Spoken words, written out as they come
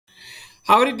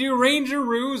Howdy do,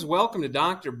 Rangeroos. Welcome to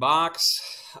Dr. Box,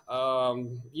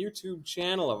 YouTube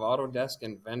channel of Autodesk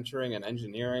inventoring and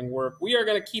engineering work. We are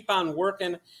going to keep on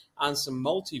working on some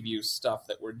multi-view stuff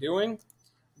that we're doing.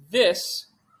 This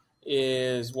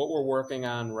is what we're working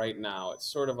on right now.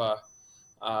 It's sort of a,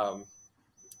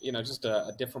 just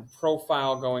a different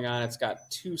profile going on. It's got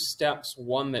two steps,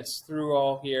 one that's through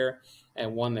all here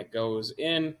and one that goes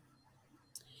in.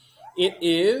 It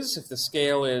is, if the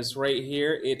scale is right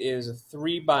here, it is a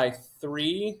 3 by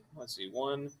 3. Let's see,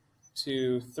 1,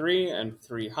 2, 3, and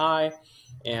 3 high,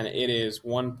 and it is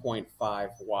 1.5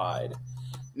 wide.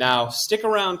 Now, stick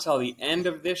around till the end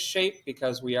of this shape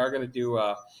because we are going to do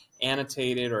a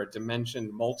annotated or a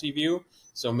dimensioned multi-view.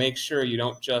 So make sure you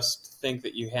don't just think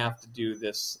that you have to do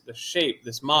the shape,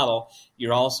 this model.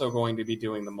 You're also going to be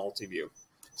doing the multi-view.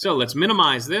 So let's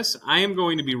minimize this. I am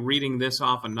going to be reading this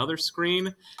off another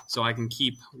screen so I can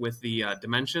keep with the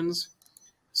dimensions.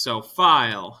 So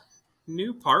File,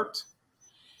 New Part,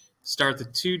 start the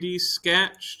 2D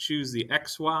sketch, choose the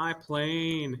XY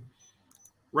plane,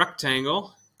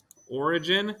 rectangle,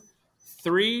 origin,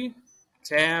 3,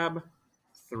 tab,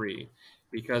 3,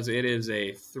 because it is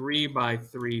a 3 by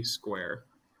 3 square.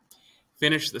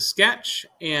 Finish the sketch,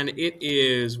 and it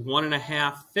is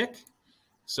 1.5 thick.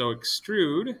 So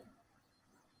extrude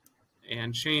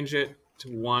and change it to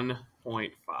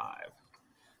 1.5.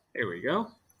 There we go.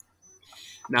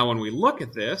 Now when we look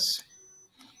at this,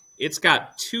 it's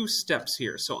got two steps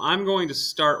here. So I'm going to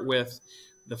start with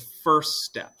the first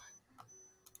step.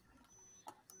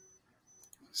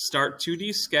 Start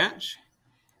 2D sketch,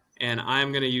 and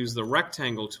I'm going to use the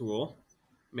rectangle tool.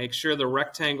 Make sure the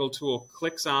rectangle tool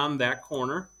clicks on that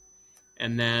corner,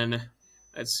 and then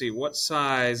let's see, what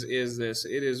size is this?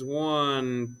 It is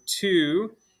 1,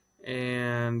 2,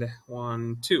 and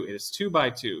 1, 2. It is 2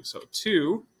 by 2. So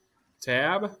 2,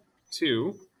 tab,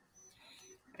 2,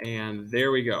 and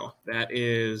there we go. That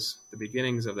is the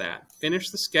beginnings of that.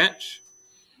 Finish the sketch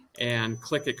and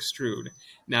click extrude.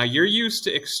 Now you're used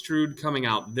to extrude coming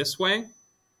out this way.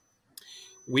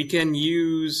 We can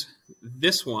use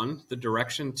this one, the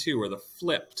direction 2 or the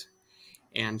flipped,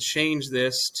 and change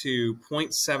this to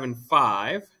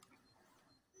 0.75,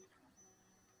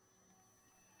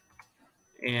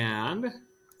 and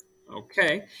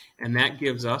okay, and that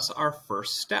gives us our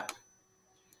first step.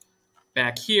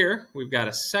 Back here we've got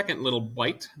a second little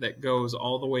bite that goes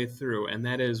all the way through, and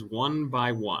that is 1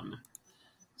 by 1.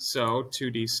 So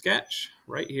 2D sketch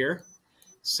right here,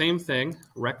 same thing,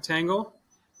 rectangle,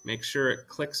 make sure it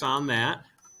clicks on that,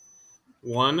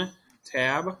 1,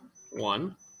 tab,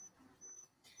 1.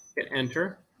 Hit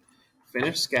enter,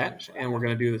 finish sketch, and we're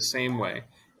going to do the same way.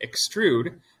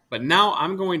 Extrude, but now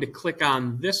I'm going to click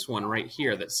on this one right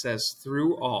here that says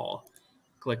through all.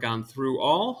 Click on through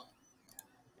all,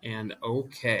 and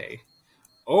OK.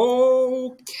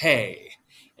 OK.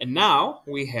 And now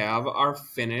we have our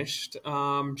finished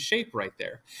shape right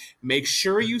there. Make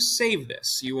sure you save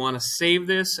this. You want to save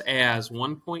this as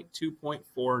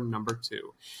 1.2.4 number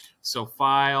 2. So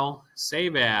File,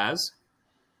 Save As.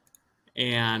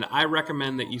 And I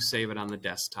recommend that you save it on the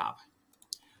desktop.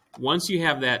 Once you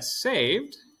have that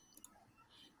saved,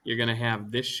 you're going to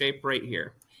have this shape right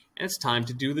here. And it's time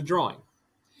to do the drawing.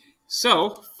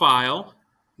 So, File,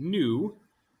 New,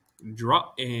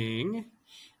 Drawing,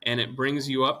 and it brings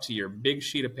you up to your big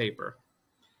sheet of paper.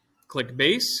 Click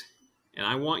Base, and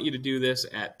I want you to do this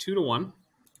at 2:1,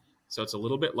 so it's a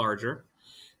little bit larger.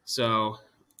 So,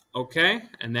 okay,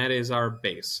 and that is our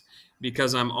base.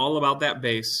 Because I'm all about that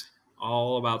base,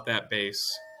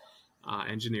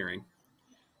 engineering.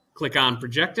 Click on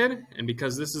projected, and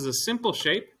because this is a simple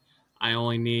shape, I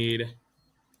only need,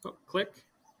 click,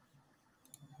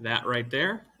 that right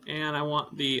there, and I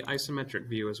want the isometric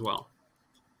view as well.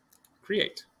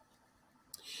 Create.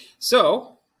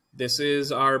 So this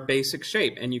is our basic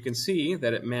shape, and you can see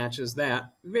that it matches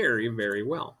that very, very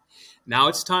well. Now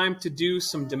it's time to do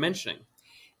some dimensioning.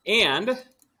 And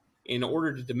in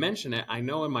order to dimension it, I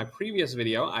know in my previous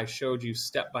video I showed you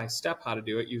step by step how to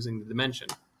do it using the dimension.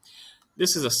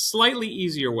 This is a slightly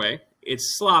easier way.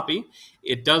 It's sloppy.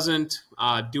 It doesn't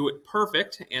do it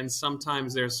perfect, and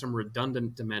sometimes there's some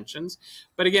redundant dimensions.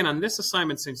 But again, on this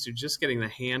assignment, since you're just getting the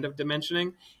hand of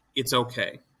dimensioning, it's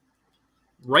okay.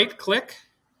 Right-click,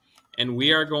 and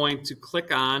we are going to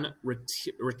click on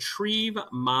Retrieve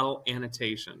Model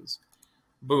Annotations.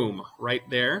 Boom, right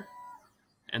there.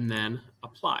 And then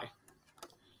apply.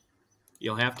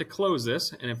 You'll have to close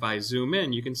this, and if I zoom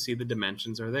in, you can see the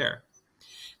dimensions are there.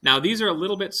 Now these are a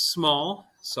little bit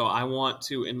small, so I want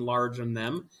to enlarge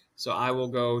them. So I will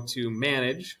go to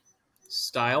Manage,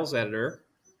 Styles Editor,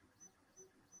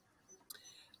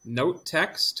 Note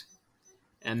Text,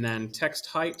 and then text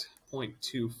height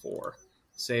 0.24.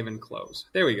 Save and close.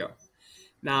 There we go.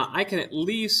 Now I can at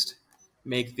least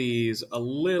make these a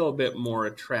little bit more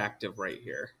attractive right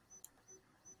here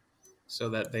so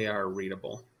that they are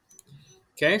readable.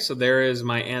 Okay, so there is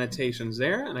my annotations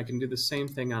there, and I can do the same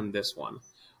thing on this one.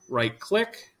 Right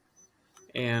click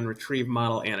and retrieve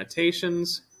model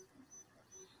annotations.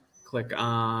 Click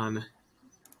on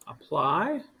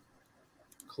apply,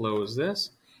 close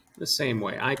this. The same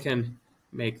way, I can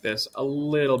make this a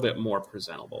little bit more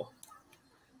presentable.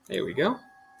 There we go.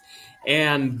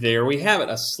 And there we have it,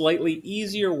 a slightly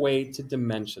easier way to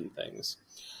dimension things.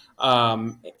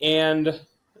 And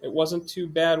it wasn't too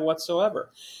bad whatsoever.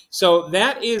 So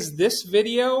that is this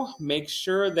video. Make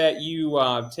sure that you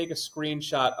take a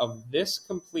screenshot of this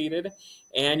completed,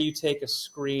 and you take a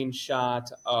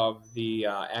screenshot of the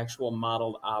actual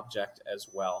modeled object as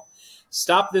well.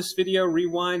 Stop this video,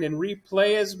 rewind, and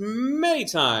replay as many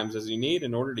times as you need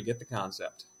in order to get the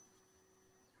concept.